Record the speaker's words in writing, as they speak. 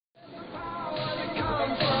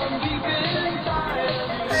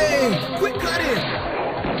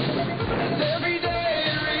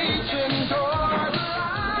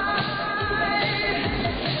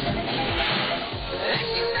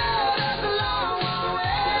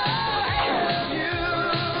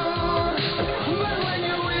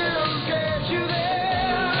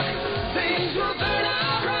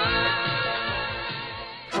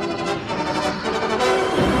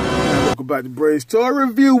about the Braves toy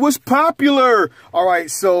review. What's popular? All right,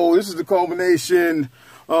 so this is the culmination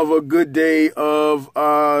of a good day of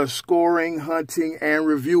scoring, hunting, and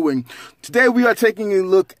reviewing. Today we are taking a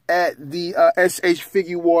look at the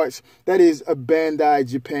SHFiguarts. That is a Bandai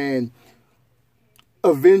Japan.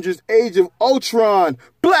 Avengers, Age of Ultron,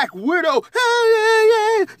 Black Widow.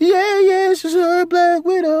 Hey, yeah, she's her Black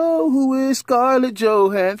Widow, who is Scarlett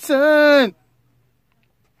Johansson.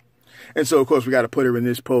 And so, of course, we got to put her in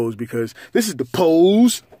this pose because this is the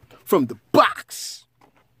pose from the box.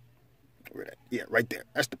 Yeah, right there.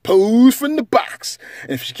 That's the pose from the box.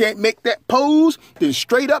 And if she can't make that pose, then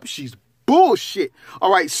straight up, she's bullshit.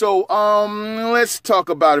 All right, so let's talk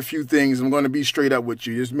about a few things. I'm going to be straight up with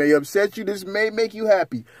you. This may upset you. This may make you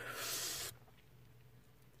happy.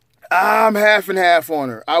 I'm half and half on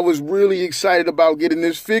her. I was really excited about getting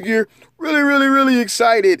this figure. Really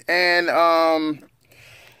excited. And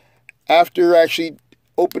after actually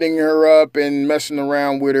opening her up and messing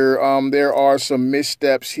around with her, there are some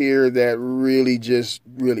missteps here that really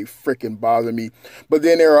freaking bother me. But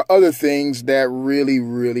then there are other things that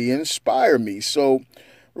really inspire me. So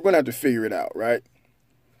we're going to have to figure it out, right?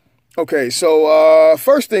 Okay, so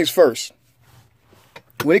first things first.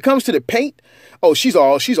 When it comes to the paint, oh, she's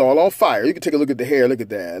all on fire. You can take a look at the hair. Look at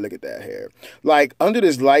that hair. Like, under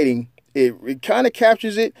this lighting, it kind of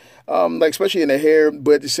captures it, like especially in the hair.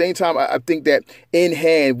 But at the same time, I think that in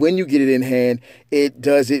hand, when you get it in hand, it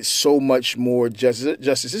does it so much more justice.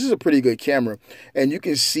 This is a pretty good camera, and you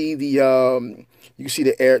can see the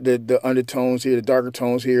the undertones here, the darker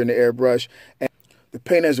tones here in the airbrush. And the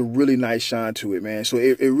paint has a really nice shine to it, man. So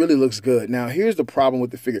it really looks good. Now, here's the problem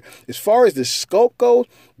with the figure. As far as the sculpt goes,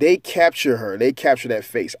 they capture her. They capture that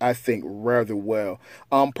face, I think, rather well.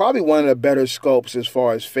 Probably one of the better sculpts as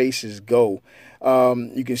far as faces go.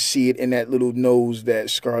 You can see it in that little nose that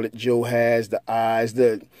Scarlett Jo has, the eyes,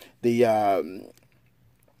 the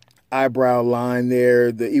eyebrow line there,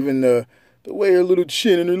 even the way her little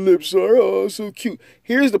chin and her lips are. Oh, so cute.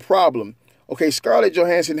 Here's the problem. Okay, Scarlett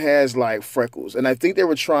Johansson has like freckles, and I think they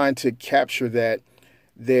were trying to capture that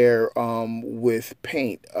there with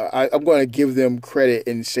paint. I'm going to give them credit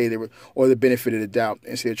and say they were, or the benefit of the doubt,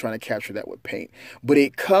 and say they're trying to capture that with paint. But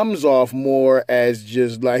it comes off more as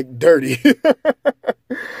just like dirty,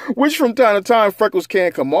 which from time to time freckles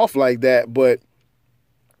can come off like that. But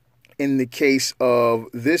in the case of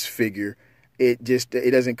this figure, it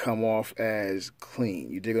doesn't come off as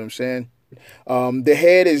clean. You dig what I'm saying? The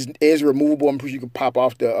head is removable. I'm pretty sure you can pop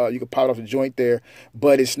off the joint there,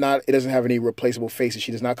 but it's not. It doesn't have any replaceable faces.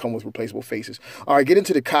 She does not come with replaceable faces. All right, get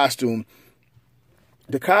into the costume.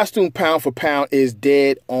 The costume, pound for pound, is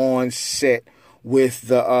dead on set with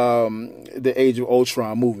the Age of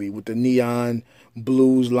Ultron movie, with the neon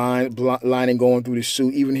blues lining going through the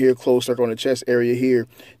suit. Even here, close circle on the chest area here,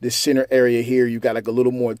 the center area here, you got like a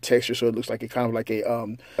little more texture, so it looks like kind of like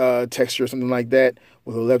a texture or something like that,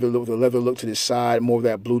 with a leather look to the side, more of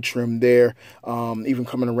that blue trim there. Even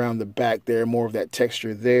coming around the back there, more of that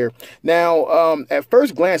texture there. Now, at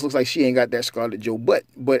first glance, looks like she ain't got that Scarlett Jo butt,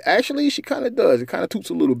 but actually she kind of does. It kind of toots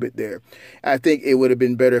a little bit there. I think it would have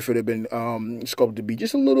been better if it had been sculpted to be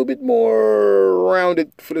just a little bit more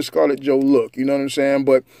rounded for the Scarlett Jo look. You know what I'm saying?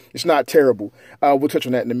 But it's not terrible. We'll touch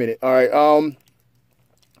on that in a minute. All right.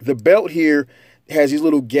 The belt here has these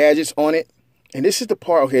little gadgets on it. And this is the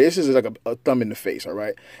part, okay, this is like a thumb in the face, all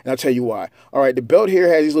right? And I'll tell you why. All right, the belt here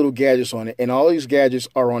has these little gadgets on it, and all these gadgets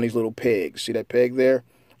are on these little pegs. See that peg there?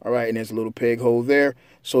 All right, and there's a little peg hole there.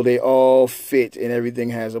 So they all fit, and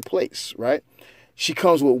everything has a place, right? She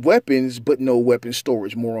comes with weapons, but no weapon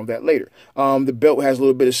storage. More on that later. The belt has a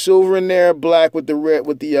little bit of silver in there, black with the red,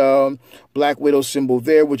 with the Black Widow symbol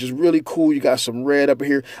there, which is really cool. You got some red up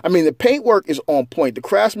here. I mean, the paintwork is on point. The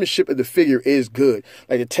craftsmanship of the figure is good.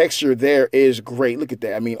 Like, the texture there is great. Look at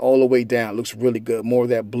that. I mean, all the way down, looks really good. More of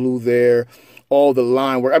that blue there. All the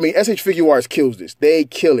line work. I mean, SHFiguarts kills this. They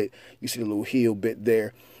kill it. You see the little heel bit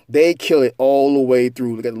there. They kill it all the way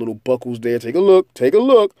through. Look at the little buckles there. Take a look. Take a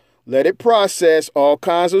look. Let it process. All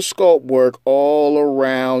kinds of sculpt work all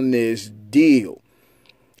around this deal.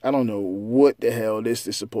 I don't know what the hell this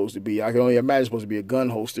is supposed to be. I can only imagine it's supposed to be a gun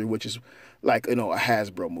holster, which is like, you know, a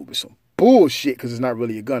Hasbro movie. Some bullshit, because it's not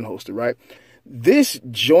really a gun holster, right? This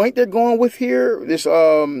joint they're going with here, this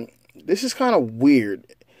is kind of weird.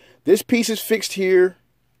 This piece is fixed here,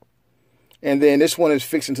 and then this one is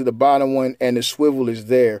fixed into the bottom one, and the swivel is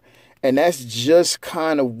there. And that's just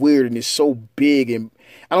kind of weird, and it's so big, and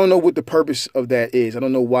I don't know what the purpose of that is. I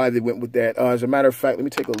don't know why they went with that. As a matter of fact, let me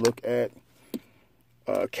take a look at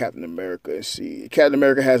Captain America and see. Captain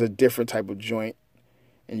America has a different type of joint,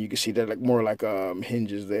 and you can see that like more like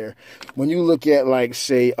hinges there. When you look at like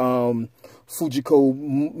say Fujiko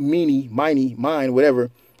Mine, whatever,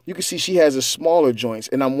 you can see she has a smaller joints,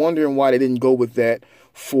 and I'm wondering why they didn't go with that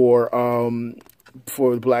for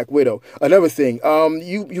Black Widow. Another thing,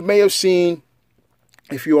 you may have seen,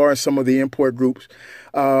 if you are in some of the import groups,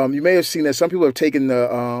 you may have seen that some people have taken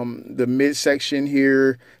the midsection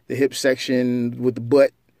here, the hip section with the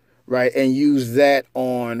butt, right, and used that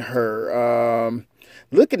on her.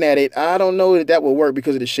 Looking at it, I don't know that would work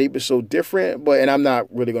because the shape is so different. And I'm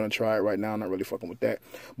not really going to try it right now. I'm not really fucking with that.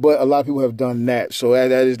 But a lot of people have done that. So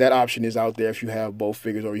that option is out there if you have both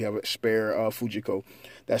figures or you have a spare Fujiko.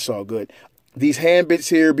 That's all good. These hand bits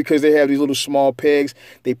here, because they have these little small pegs,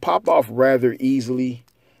 they pop off rather easily.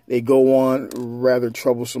 They go on rather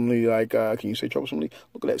troublesomely. Like, can you say troublesomely?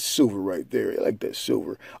 Look at that silver right there. I like that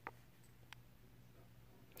silver.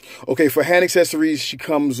 Okay, for hand accessories, she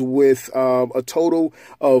comes with a total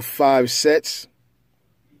of 5 sets.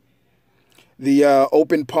 The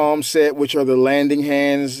open palm set, which are the landing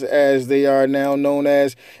hands, as they are now known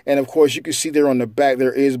as. And, of course, you can see there on the back,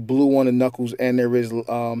 there is blue on the knuckles, and there is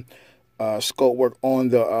sculpt work on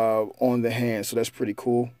the hands. So that's pretty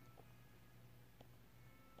cool.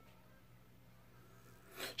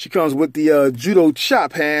 She comes with the judo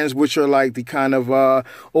chop hands, which are like the kind of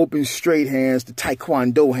open straight hands, the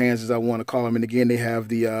taekwondo hands, as I want to call them. And again, they have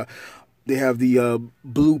the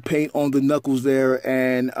blue paint on the knuckles there,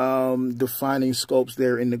 and defining sculpts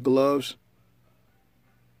there in the gloves.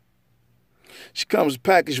 She comes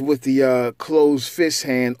packaged with the closed fist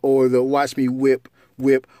hand, or the watch me whip,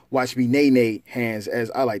 watch me nay hands, as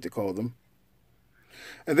I like to call them.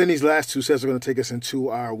 And then these last 2 sets are going to take us into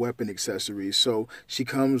our weapon accessories. So she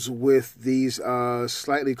comes with these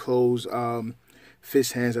slightly closed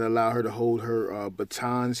fist hands that allow her to hold her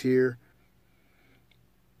batons here.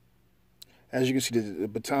 As you can see, the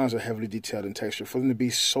batons are heavily detailed in texture. For them to be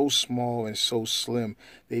so small and so slim,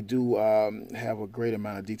 they do have a great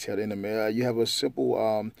amount of detail in them. You have a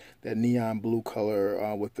simple, that neon blue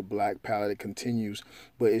color with the black palette. It continues,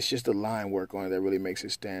 but it's just the line work on it that really makes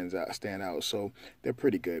it stand out. So they're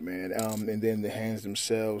pretty good, man. And then the hands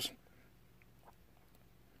themselves,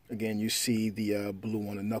 again, you see the blue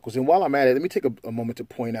on the knuckles. And while I'm at it, let me take a moment to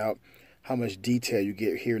point out how much detail you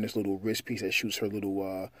get here in this little wrist piece that shoots her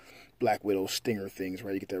little Black Widow stinger things,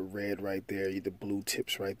 right? You get that red right there, you get the blue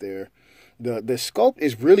tips right there. The sculpt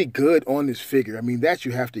is really good on this figure. I mean, that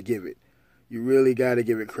you have to give it. You really got to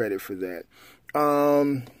give it credit for that.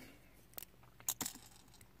 And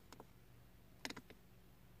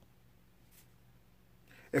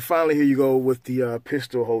finally, here you go with the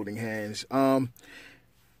pistol holding hands.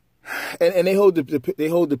 And they hold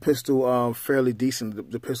the pistol fairly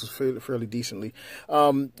decent. The pistol's fairly decently.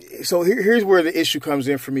 So here's where the issue comes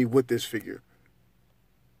in for me with this figure.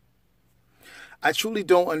 I truly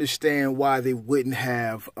don't understand why they wouldn't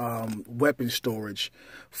have weapon storage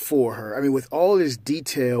for her. I mean, with all this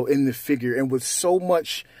detail in the figure and with so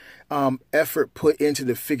much effort put into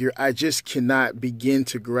the figure, I just cannot begin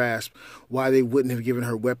to grasp why they wouldn't have given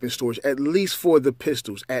her weapon storage, at least for the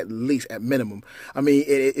pistols, at minimum. I mean,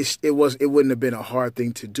 it wouldn't have been a hard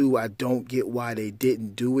thing to do. I don't get why they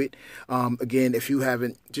didn't do it. Again, if you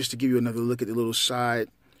haven't, just to give you another look at the little side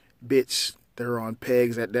bits that are on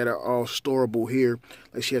pegs that are all storable here.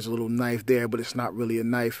 Like she has a little knife there, but it's not really a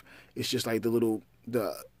knife. It's just like the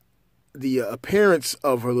appearance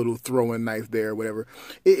of her little throwing knife there, or whatever.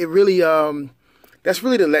 It really, that's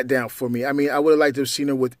really the letdown for me. I mean, I would have liked to have seen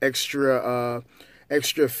her with extra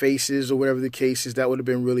faces or whatever the case is. That would have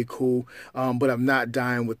been really cool. But I'm not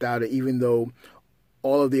dying without it, even though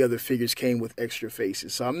all of the other figures came with extra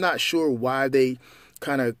faces. So I'm not sure why they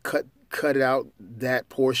kind of cut out that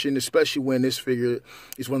portion, especially when this figure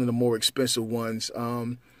is one of the more expensive ones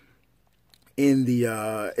in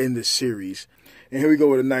the series. And here we go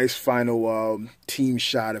with a nice final team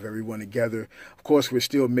shot of everyone together. Of course, we're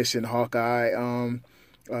still missing Hawkeye,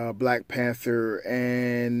 Black Panther,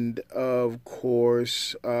 and of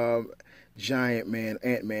course Giant Man,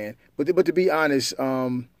 Ant-Man. But to be honest,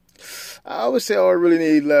 I would say all I really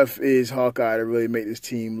need left is Hawkeye to really make this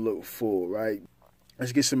team look full, right?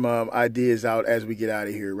 Let's get some ideas out as we get out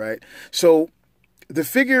of here, right? So the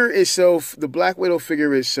figure itself, the Black Widow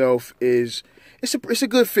figure itself, it's a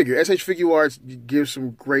good figure. SHFiguarts gives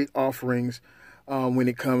some great offerings when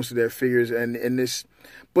it comes to their figures, and this,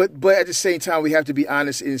 but at the same time, we have to be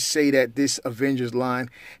honest and say that this Avengers line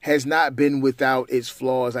has not been without its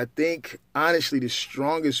flaws. I think honestly, the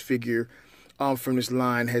strongest figure from this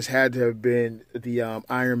line has had to have been the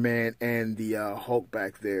Iron Man and the Hulk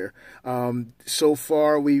back there. So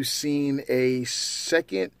far, we've seen a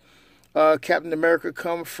second Captain America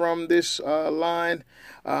come from this line.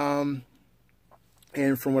 And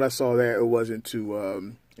from what I saw there, it wasn't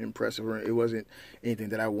too impressive, or it wasn't anything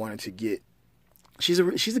that I wanted to get. She's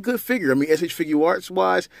a good figure. I mean, SHFiguarts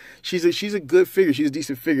wise, she's a good figure. She's a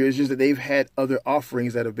decent figure. It's just that they've had other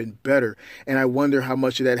offerings that have been better, and I wonder how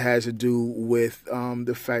much of that has to do with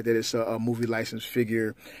the fact that it's a movie licensed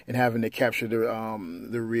figure and having to capture the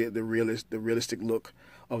realistic look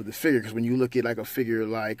of the figure. Because when you look at like a figure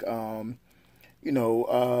like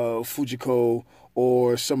Fujiko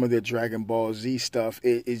or some of their Dragon Ball Z stuff,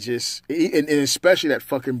 and especially that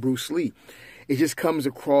fucking Bruce Lee. It just comes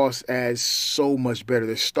across as so much better.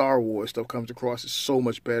 The Star Wars stuff comes across as so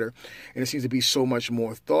much better. And it seems to be so much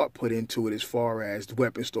more thought put into it as far as the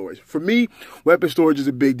weapon storage. For me, weapon storage is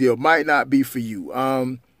a big deal. Might not be for you.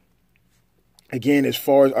 Again, as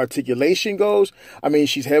far as articulation goes, I mean,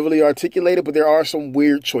 she's heavily articulated, but there are some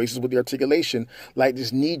weird choices with the articulation, like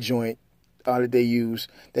this knee joint that they use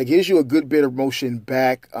that gives you a good bit of motion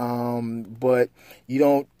back, but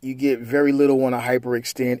you get very little on a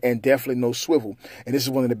hyperextend, and definitely no swivel. And this is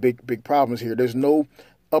one of the big problems here. There's no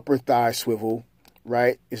upper thigh swivel,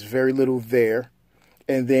 right? It's very little there.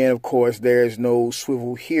 And then, of course, there's no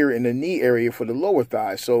swivel here in the knee area for the lower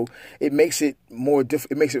thigh. So it makes it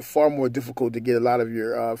far more difficult to get a lot of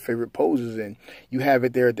your favorite poses in. You have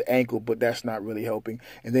it there at the ankle, but that's not really helping.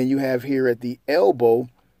 And then you have here at the elbow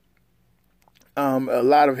a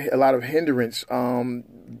lot of hindrance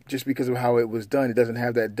just because of how it was done. It doesn't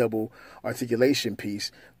have that double articulation piece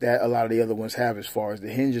that a lot of the other ones have as far as the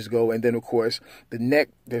hinges go. And then, of course, the neck,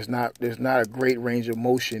 there's not a great range of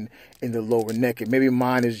motion in the lower neck. And maybe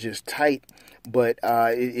mine is just tight, but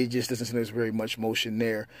it just doesn't seem there's very much motion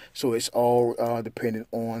there. So it's all dependent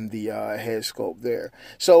on the head sculpt there.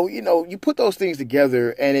 So, you put those things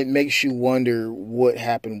together and it makes you wonder what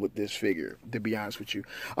happened with this figure, to be honest with you.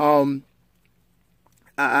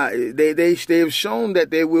 They have shown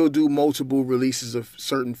that they will do multiple releases of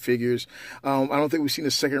certain figures. I don't think we've seen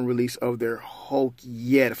a second release of their Hulk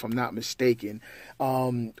yet, if I'm not mistaken.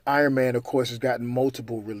 Iron Man, of course, has gotten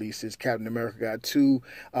multiple releases. Captain America got 2.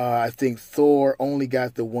 I think Thor only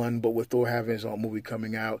got the 1, but with Thor having his own movie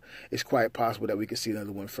coming out, it's quite possible that we could see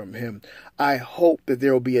another one from him. I hope that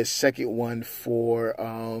there will be a second one for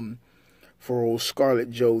old Scarlett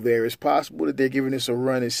Jo there. It's possible that they're giving this a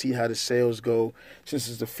run and see how the sales go since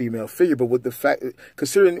it's a female figure. But with the fact,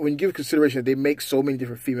 when you give consideration that they make so many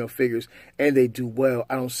different female figures and they do well,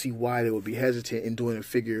 I don't see why they would be hesitant in doing a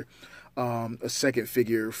second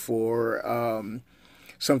figure for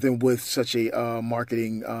something with such a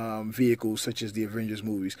marketing vehicle such as the Avengers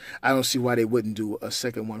movies. I don't see why they wouldn't do a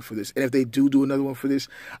second one for this. And if they do another one for this,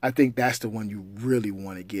 I think that's the one you really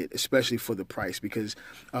want to get, especially for the price, because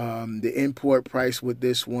the import price with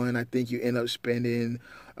this one, I think you end up spending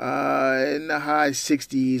in the high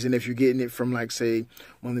 60s, and if you're getting it from, like, say,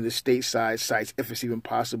 one of the stateside sites, if it's even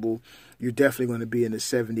possible, you're definitely going to be in the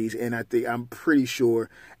 70s, and I'm pretty sure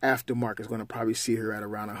aftermarket is going to probably see her at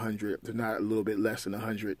around 100, if not a little bit less than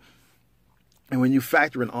 100. And when you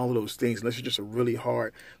factor in all of those things, unless you're just a really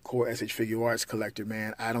hardcore SHFiguarts collector,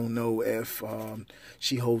 man, I don't know if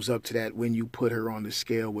she holds up to that when you put her on the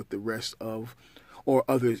scale with the rest of or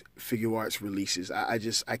other Figuarts releases. I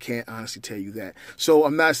can't honestly tell you that. So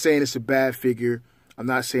I'm not saying it's a bad figure. I'm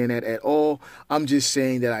not saying that at all. I'm just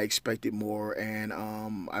saying that I expected more and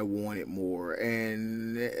I wanted more.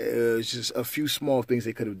 And it was just a few small things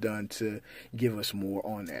they could have done to give us more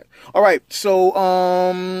on that. All right, so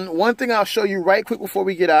one thing I'll show you right quick before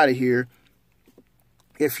we get out of here.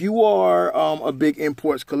 If you are a big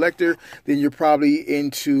imports collector, then you're probably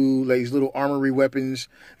into like these little armory weapons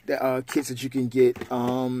kits that you can get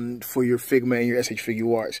for your Figma and your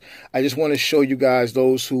SHFiguarts. I just want to show you guys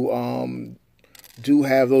those who do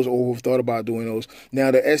have those or who've thought about doing those.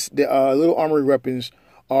 Now, the little armory weapons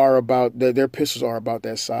are about, their pistols are about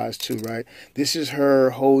that size too, right? This is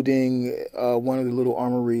her holding one of the little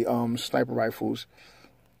armory sniper rifles.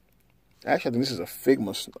 Actually, I think this is a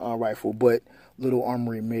Figma rifle, but Little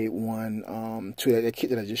Armory made one to that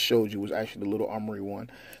kit that I just showed you was actually the Little Armory one.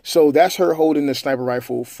 So that's her holding the sniper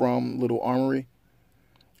rifle from Little Armory.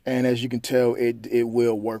 And as you can tell, it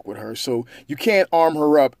will work with her. So you can't arm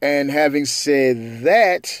her up. And having said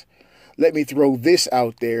that, let me throw this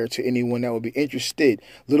out there to anyone that would be interested.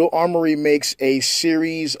 Little Armory makes a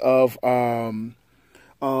series of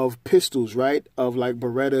pistols, right? Of like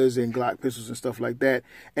Berettas and Glock pistols and stuff like that.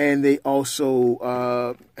 And they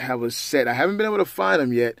also have a set. I haven't been able to find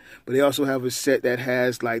them yet, but they also have a set that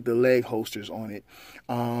has like the leg holsters on it.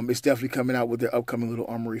 It's definitely coming out with their upcoming Little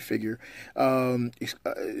Armory figure.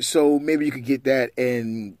 So maybe you could get that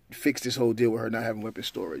and fix this whole deal with her not having weapon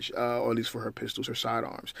storage, or at least for her pistols, her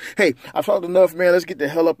sidearms. Hey, I've talked enough, man. Let's get the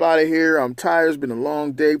hell up out of here. I'm tired. It's been a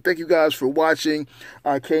long day. Thank you guys for watching.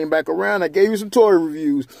 I came back around. I gave you some toy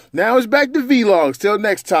reviews. Now it's back to vlogs. Till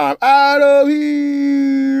next time, out of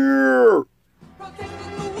here.